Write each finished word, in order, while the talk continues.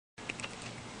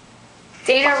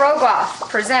Dana Rogoff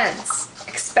presents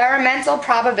Experimental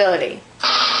Probability.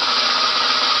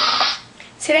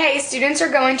 Today, students are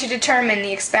going to determine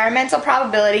the experimental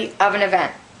probability of an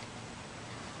event.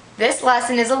 This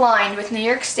lesson is aligned with New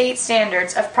York State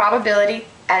standards of probability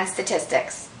and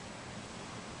statistics.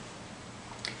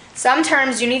 Some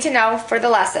terms you need to know for the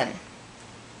lesson: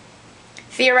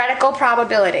 theoretical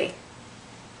probability,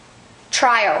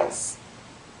 trials,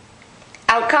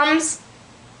 outcomes,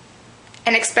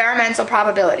 and experimental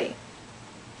probability.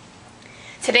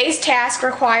 Today's task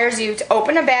requires you to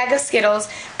open a bag of Skittles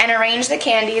and arrange the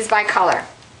candies by color.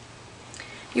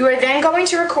 You are then going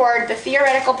to record the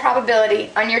theoretical probability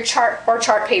on your chart or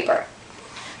chart paper.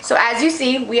 So as you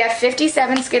see, we have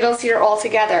 57 Skittles here all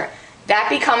together. That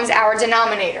becomes our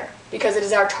denominator because it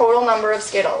is our total number of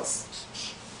Skittles.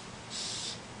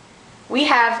 We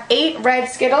have 8 red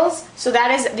Skittles, so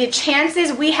that is the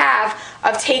chances we have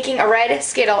of taking a red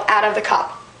Skittle out of the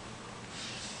cup.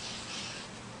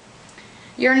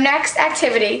 Your next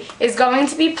activity is going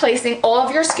to be placing all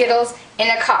of your Skittles in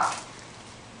a cup.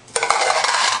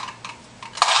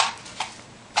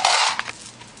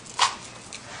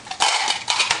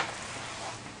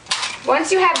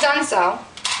 Once you have done so,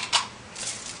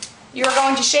 you are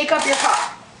going to shake up your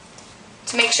cup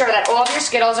to make sure that all of your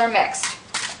Skittles are mixed.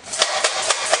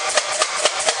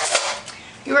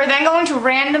 You are then going to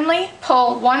randomly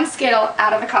pull one Skittle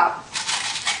out of the cup.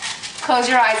 Close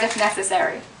your eyes if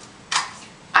necessary.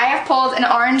 I have pulled an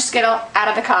orange Skittle out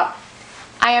of the cup.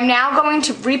 I am now going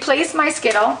to replace my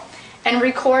Skittle and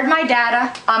record my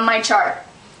data on my chart.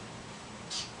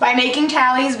 By making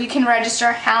tallies, we can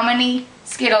register how many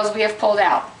Skittles we have pulled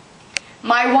out.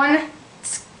 My one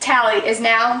tally is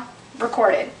now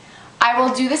recorded. I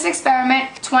will do this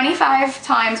experiment 25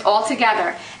 times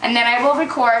altogether, and then I will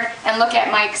record and look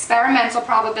at my experimental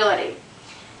probability.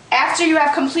 After you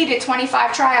have completed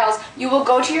 25 trials, you will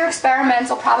go to your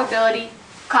experimental probability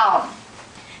column.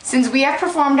 Since we have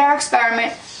performed our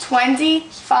experiment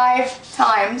 25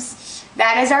 times,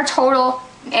 that is our total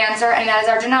answer and that is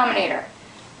our denominator.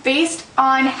 Based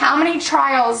on how many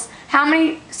trials, how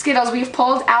many Skittles we've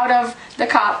pulled out of the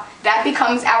cup, that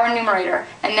becomes our numerator,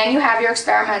 and then you have your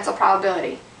experimental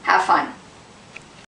probability. Have fun.